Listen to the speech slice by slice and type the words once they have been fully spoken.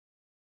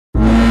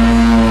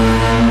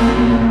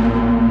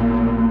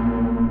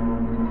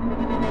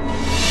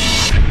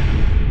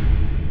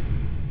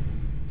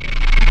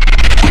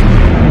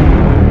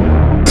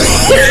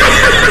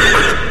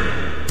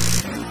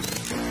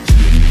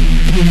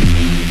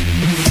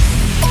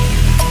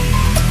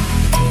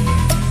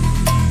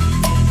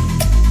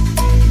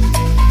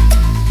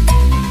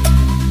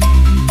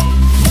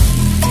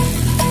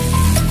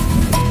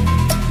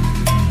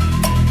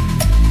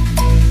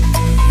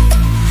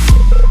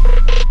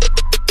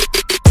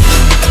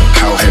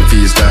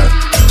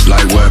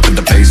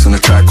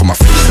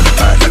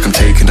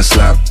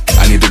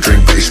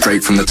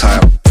from the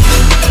tile.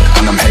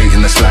 And I'm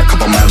hating the slack,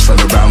 couple man slide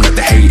around like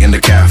they hate in the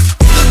gaff.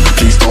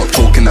 Please stop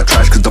talking that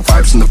trash, cause the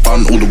vibes in the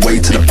front all the way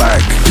to the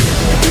back.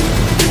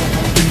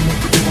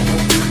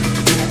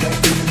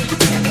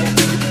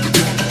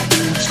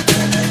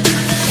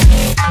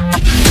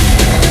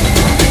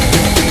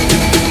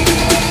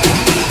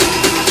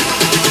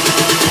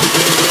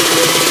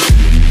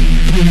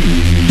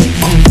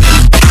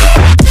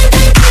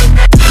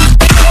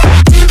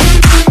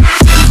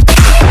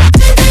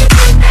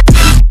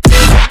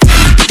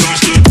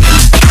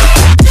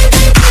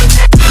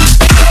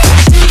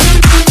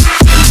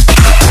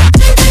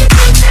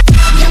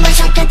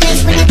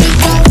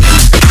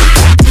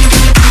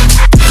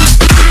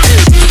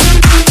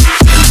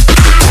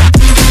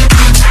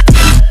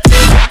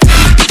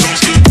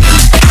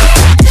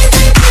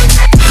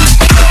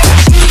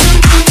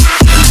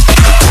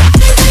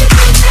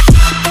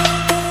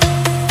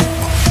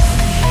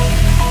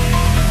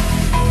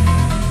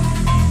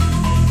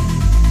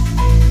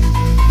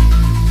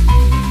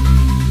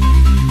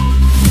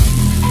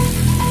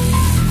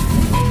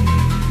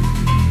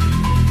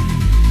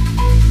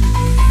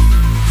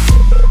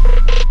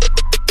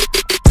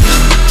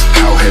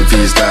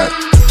 Is that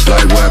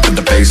light work with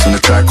the bass on the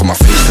track, on my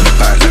face to the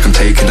back like I'm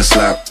taking a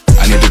slap.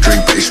 I need a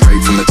drink but it's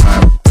straight from the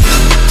tap.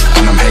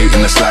 And I'm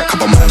hating the slack,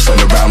 couple man slide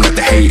around like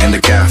they hate in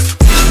the gaff.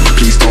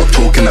 Please stop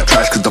talking that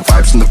trash, cause the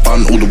vibes in the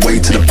front all the way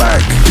to the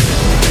back.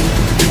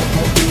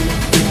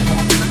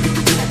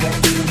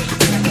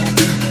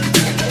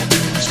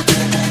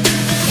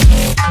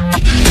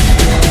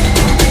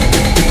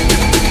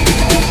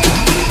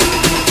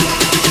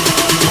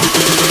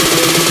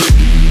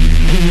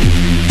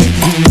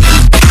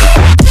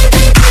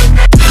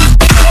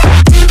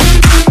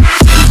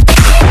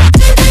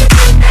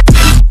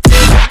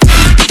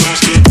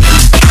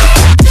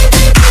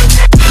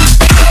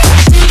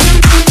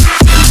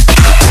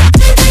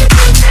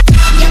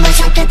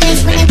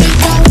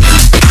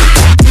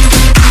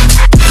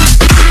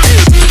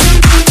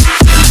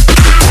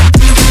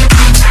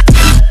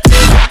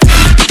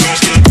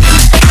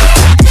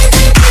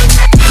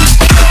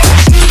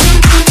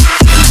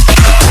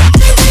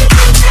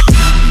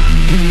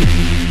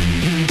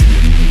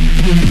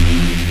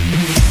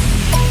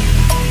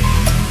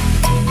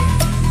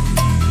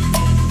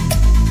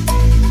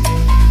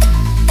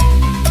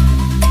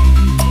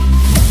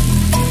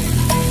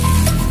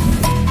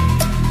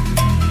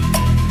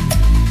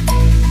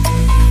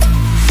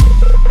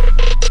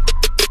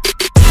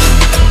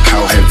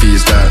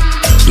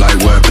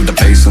 Light work with the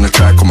bass on the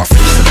track, on my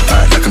face to the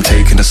back like I'm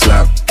taking a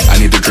slap. I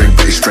need a drink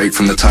but it's straight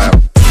from the tap.